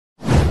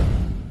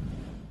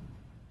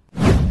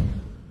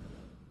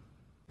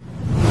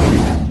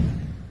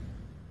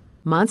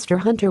Monster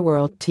Hunter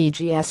World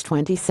TGS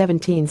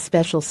 2017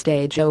 Special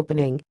Stage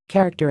Opening,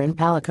 Character and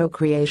Palico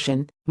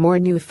Creation, more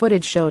new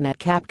footage shown at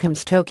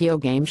Capcom's Tokyo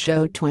Game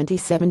Show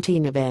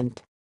 2017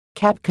 event.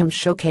 Capcom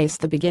showcased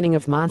the beginning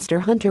of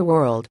Monster Hunter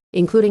World,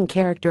 including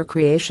character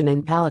creation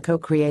and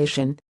Palico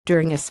creation,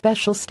 during a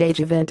special stage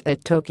event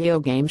at Tokyo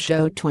Game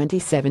Show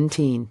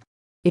 2017.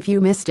 If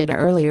you missed it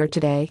earlier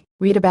today,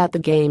 read about the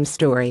game's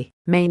story,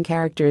 main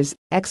characters,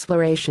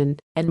 exploration,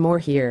 and more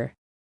here.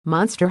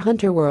 Monster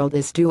Hunter World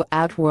is due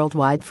out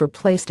worldwide for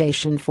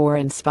PlayStation 4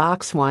 and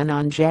Xbox One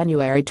on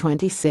January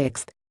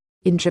 26.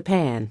 In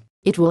Japan,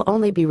 it will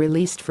only be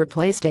released for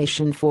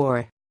PlayStation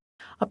 4.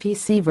 A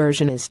PC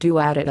version is due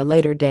out at a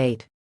later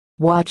date.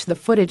 Watch the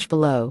footage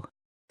below.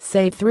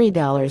 Save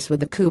 $3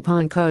 with the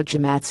coupon code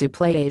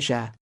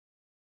JAMATSUPLAYASIA.